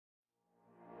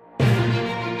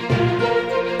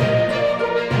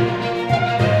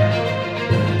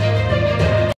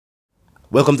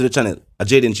Welcome to the channel,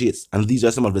 Jaden Chase, and these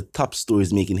are some of the top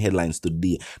stories making headlines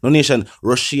today. Now, nation,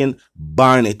 Roshane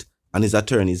Barnett and his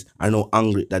attorneys are now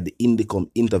angry that the Indicom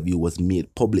interview was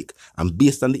made public. And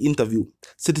based on the interview,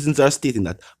 citizens are stating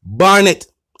that Barnett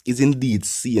is indeed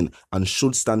sane and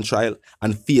should stand trial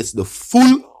and face the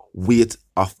full weight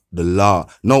of the law.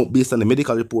 Now, based on the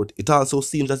medical report, it also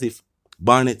seems as if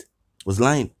Barnett was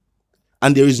lying.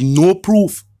 And there is no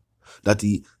proof that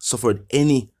he suffered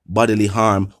any bodily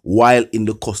harm while in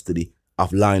the custody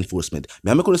of law enforcement.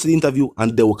 May I make the interview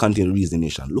and they will continue the reasoning,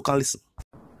 nation. Look and listen.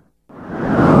 You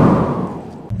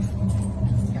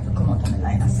have to come out on the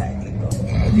line aside.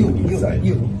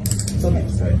 You. So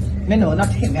me no, not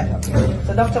him.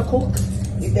 So Dr. Cook,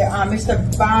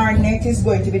 Mr. Barnett is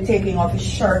going to be taking off his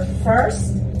shirt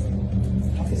first.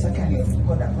 Officer, can you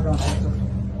put on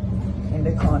in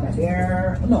the corner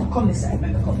there? No, come this side.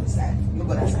 Remember, come this side. You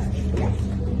go that side. Yeah.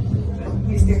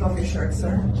 Please take off your shirt,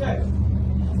 sir. Check.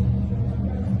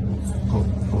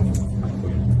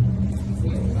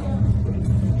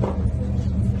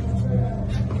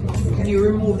 Can you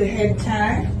remove the head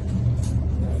tie?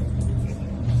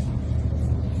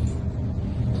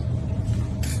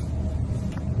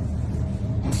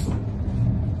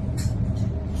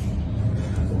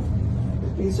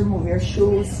 Please remove your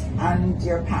shoes and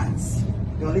your pants.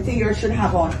 The only thing you should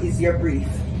have on is your brief.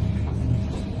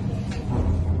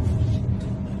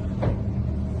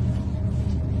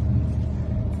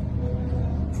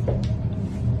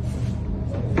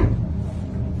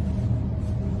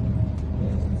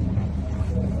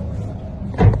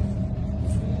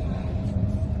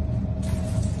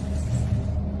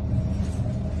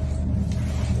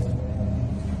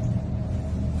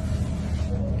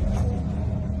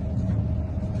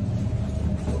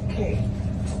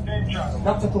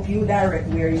 Dr. Cook, you direct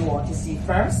where you want to see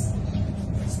first.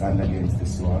 Stand against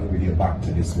this wall with your back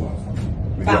to this wall.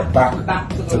 With Back your back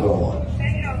to the wall.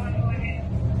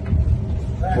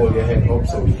 Hold your head up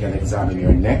so we can examine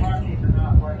your neck.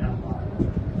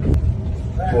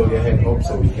 Hold your head up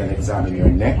so we can examine your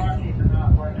neck.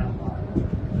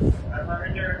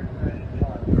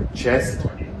 Chest.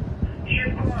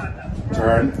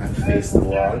 Turn and face the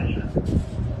wall.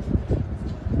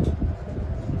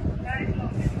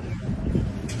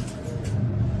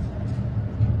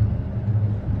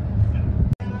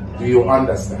 Do you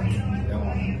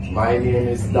understand? My name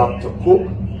is Dr. Cook.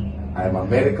 I am a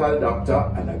medical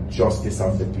doctor and a justice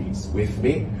of the peace. With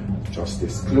me,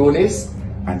 Justice P0lice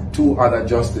and two other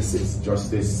justices,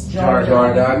 Justice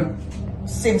Jordan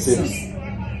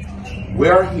Simpson. We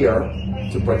are here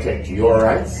to protect your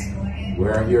rights. We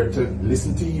are here to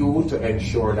listen to you to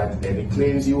ensure that any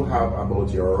claims you have about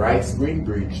your rights being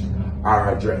breached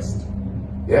are addressed.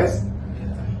 Yes?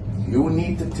 You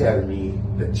need to tell me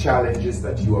the challenges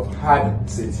that you have had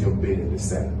since you've been in the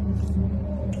cell.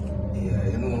 Yeah,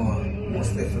 you know,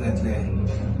 most definitely.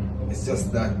 It's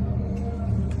just that,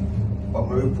 but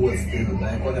my report still,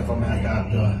 like whenever I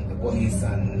talk to the police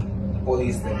and the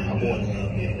police them about the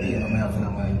pain I'm having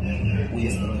on my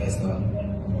waist and stuff,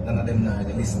 none of them now,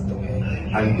 they listen to me.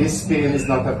 And this pain is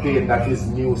not a pain that is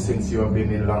new since you have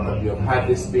been in lockup. You have had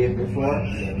this pain before?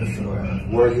 Yeah, before.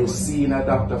 Were you seeing a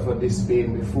doctor for this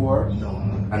pain before? No.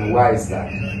 And why is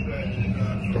that?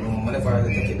 No, whenever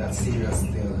I take it that serious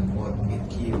still, but it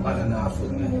keep on and off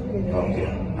with me. Okay,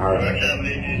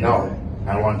 alright. Now,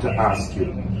 I want to ask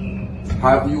you,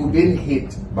 have you been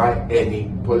hit by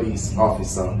any police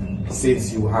officer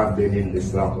since you have been in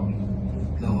this lockup?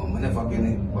 No, I never been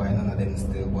hit by none of them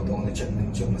still, but only check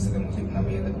me see them living on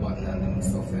me the button and them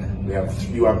stuff there.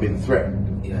 You have been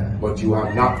threatened, Yeah. but you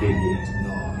have not been hit.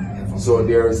 No, never. So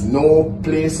there is no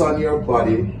place on your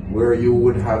body where you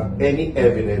would have any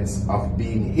evidence of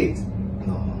being hit.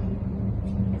 No.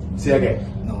 Say again.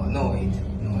 No hit.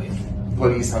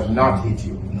 Police have not hit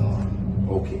you. No.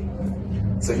 Okay.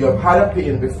 So you have had a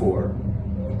pain before.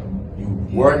 You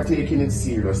weren't taking it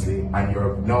seriously, and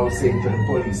you're now saying to the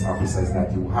police officers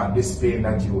that you have this pain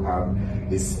that you have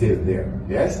is still there.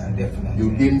 Yes? Yeah, definitely.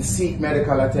 You didn't seek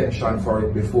medical attention for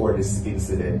it before this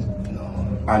incident. No.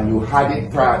 And you had it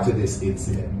prior to this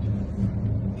incident.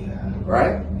 Yeah.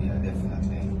 Right? Yeah,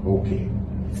 definitely. Okay.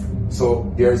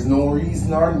 So there's no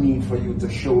reason or need for you to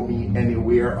show me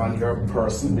anywhere on your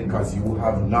person because you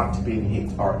have not been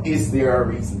hit. Or is there a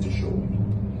reason to show me?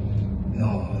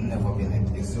 No, never been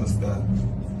hit. It's just that,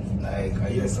 like, I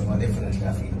hear someone definitely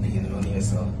I feel pain around here,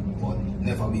 so, but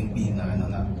never been beaten or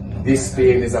none of that. This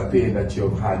pain is a pain that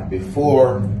you've had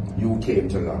before you came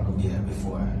to lockup. Yeah,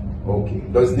 before. Okay.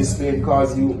 Does this pain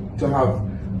cause you to have,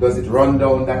 does it run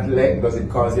down that leg? Does it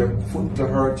cause your foot to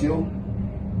hurt you?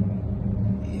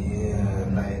 Yeah,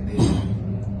 like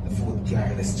the foot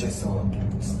carry the stretch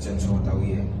out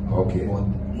away. Okay. But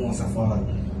most of all,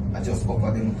 I just up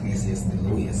at them place yesterday, the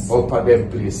waist. Up at them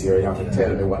place here, you have to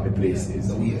tell me what the place is.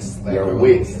 The waist. Like Your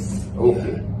waist.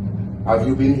 Okay. Yeah. Have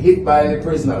you been hit by any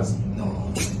prisoners?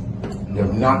 No. You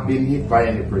have not been hit by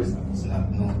any prisoners?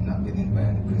 Not been hit by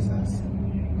any prisoners.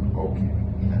 Okay.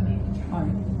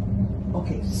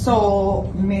 Okay,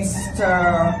 so Mr.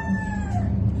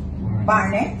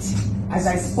 Barnett, as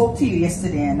I spoke to you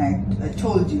yesterday and I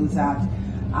told you that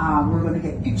we're going to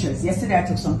get pictures. Yesterday I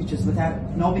took some pictures, but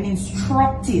I've now been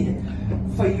instructed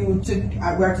for you to,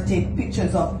 we're to take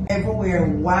pictures of everywhere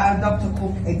while Dr.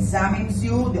 Cook examines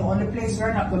you. The only place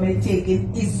we're not going to be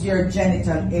taking is your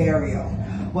genital area.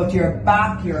 But your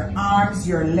back, your arms,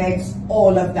 your legs,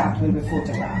 all of that will be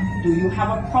photographed. Do you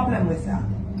have a problem with that?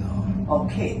 No.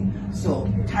 Okay, so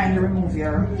kindly remove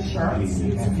your shirt. You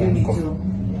need to,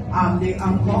 the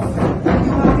handcuff.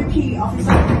 You have the key, officer.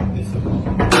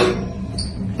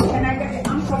 Can I get the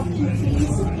handcuff key,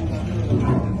 please?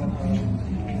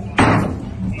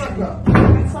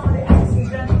 And some of the assistant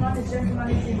gentlemen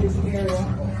is in this area.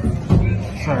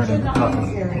 Sorry, Should not be in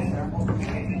this area, sir.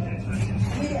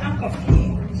 Need the handcuff key.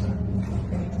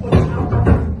 Put the handcuff.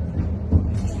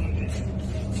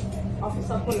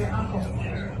 Officer, put your handcuff.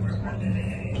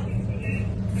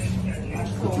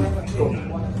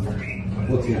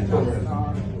 So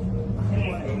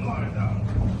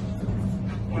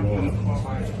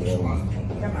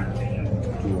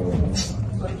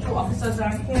the two officers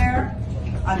are here,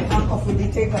 and the handcuff will be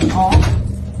taken off,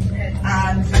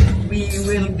 and we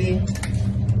will be.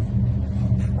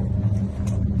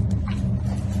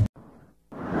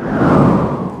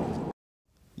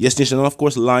 Yes, Nation, and of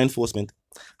course, law enforcement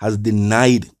has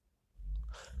denied,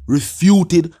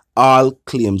 refuted all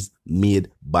claims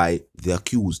made by the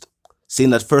accused,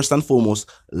 saying that first and foremost,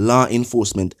 law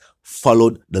enforcement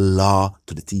followed the law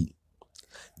to the T.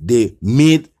 They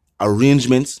made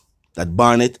arrangements that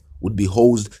Barnett would be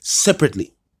housed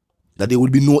separately, that there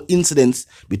would be no incidents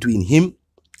between him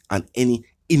and any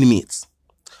inmates.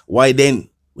 Why then,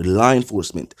 with law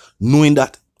enforcement, knowing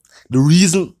that the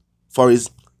reason for his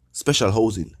special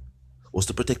housing was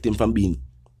to protect him from being,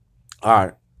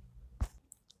 or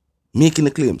making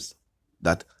the claims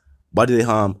that bodily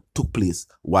harm took place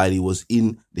while he was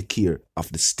in the care of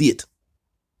the state.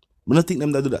 We don't think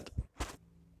them that do that.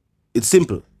 It's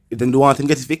simple. If them don't want him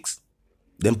to get it fixed,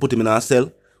 then put him in a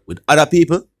cell with other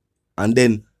people, and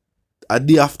then a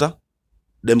day after,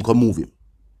 them come move him.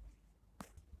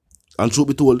 And truth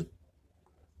be told,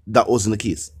 that wasn't the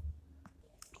case.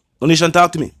 Donation,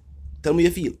 talk to me. Tell me how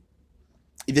you feel.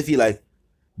 If you feel like,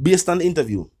 based on the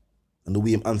interview and the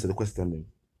way him answer the question, then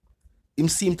him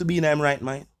seem to be in him right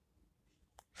mind.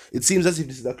 It seems as if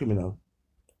this is a criminal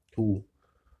who,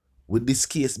 with this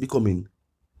case becoming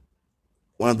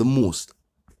one of the most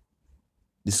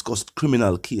discussed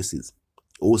criminal cases,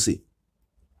 also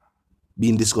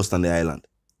being discussed on the island.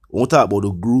 We won't talk about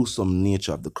the gruesome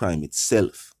nature of the crime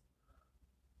itself.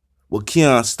 We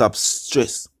can't stop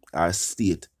stress or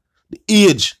state the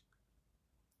age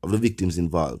of the victims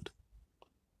involved.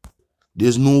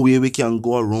 There's no way we can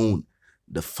go around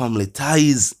the family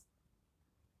ties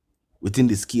within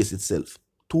this case itself.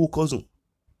 Two cousins.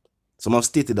 Some have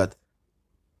stated that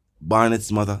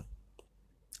Barnett's mother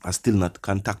has still not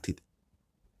contacted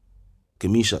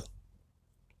Kamisha's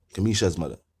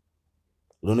mother.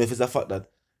 We don't know if it's a fact that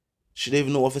she don't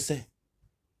even know what to say.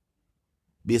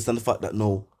 Based on the fact that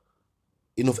now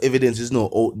enough evidence is now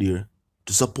out there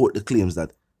to support the claims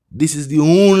that this is the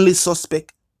only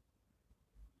suspect.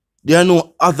 There are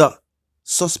no other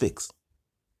suspects.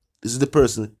 This is the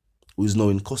person who is now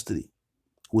in custody,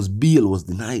 whose bail was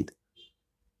denied,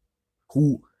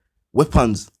 who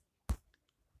weapons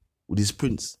with his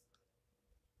prints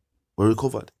were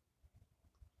recovered.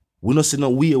 We don't see no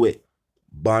way where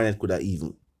Barnett could have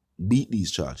even beat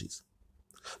these charges.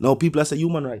 Now, people that say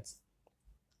human rights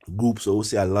groups who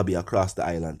say a lobby across the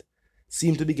island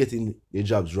seem to be getting their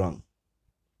jobs wrong.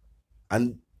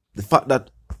 And the fact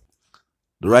that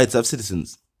the rights of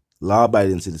citizens,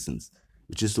 law-abiding citizens,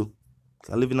 which is to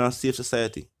live in a safe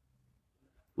society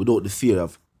without the fear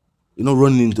of,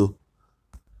 running into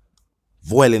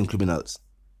violent criminals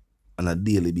on a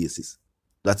daily basis.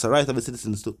 That's a right of the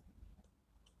citizens too.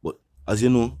 But as you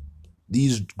know,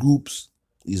 these groups,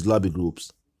 these lobby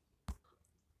groups,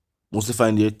 mostly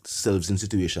find themselves in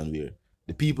situations where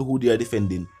the people who they are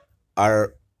defending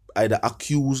are either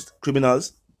accused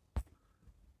criminals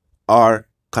or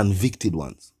convicted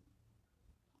ones.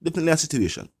 Definitely a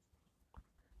situation.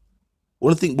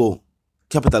 What do you think about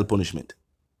capital punishment?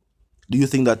 Do you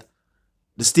think that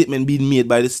the statement being made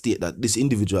by the state that this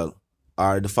individual,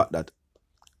 or the fact that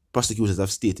prosecutors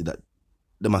have stated that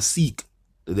they must seek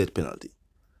the death penalty,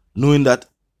 knowing that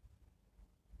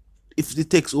if it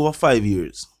takes over 5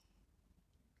 years,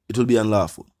 it will be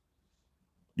unlawful.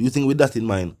 Do you think with that in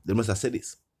mind, they must have said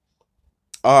this?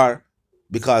 Or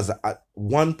because at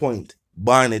one point,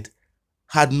 Barnett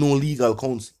had no legal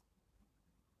counsel.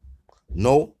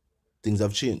 Now, things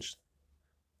have changed.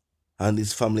 And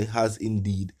his family has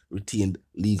indeed retained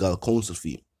legal counsel for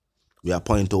him. We are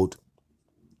pointing out,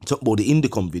 talk about the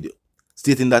Indicom video,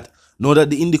 stating that now that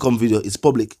the Indicom video is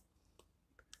public,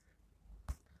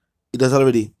 it has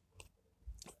already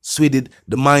swayed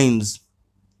the minds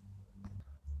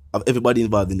of everybody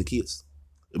involved in the case.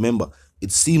 Remember,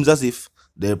 it seems as if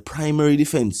their primary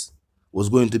defense was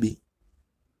going to be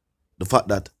the fact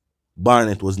that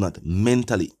Barnett was not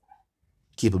mentally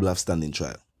capable of standing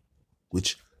trial,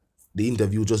 which the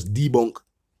interview just debunked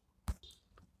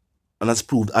and has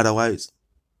proved otherwise.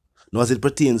 Now, as it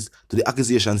pertains to the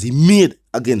accusations he made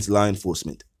against law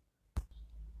enforcement,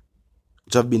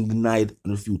 which have been denied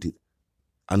and refuted,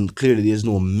 and clearly there is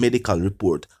no medical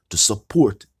report to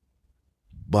support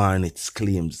Barnett's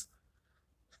claims.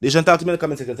 They should talk to me in the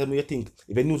comment section. Tell me what you think.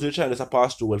 If you're new to the channel, just a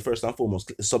pass through. Well, first and foremost,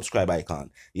 click the subscribe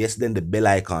icon. Yes, then the bell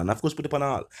icon. Of course, put it on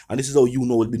all. And this is how you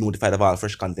know will be notified of all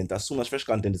fresh content. As soon as fresh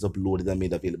content is uploaded and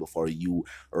made available for you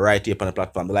right here on the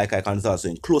platform. The like icon is also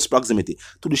in close proximity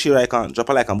to the share icon. Drop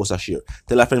a like and bust a share.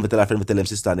 Tell a friend, tell them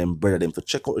sister, them brother, them to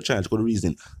check out the channel, check out the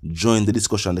reason. Join the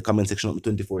discussion, the comment section up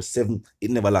 24/7.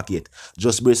 It never lack yet.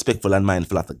 Just be respectful and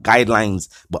mindful of the guidelines.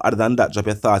 But other than that, drop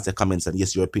your thoughts, your comments, and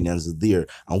yes, your opinions is there.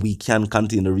 And we can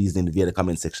continue the reasoning via the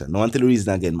comment section. Now, until the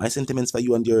reason again, my sentiments for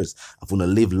you and yours. I want to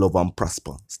live, love, and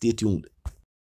prosper. Stay tuned.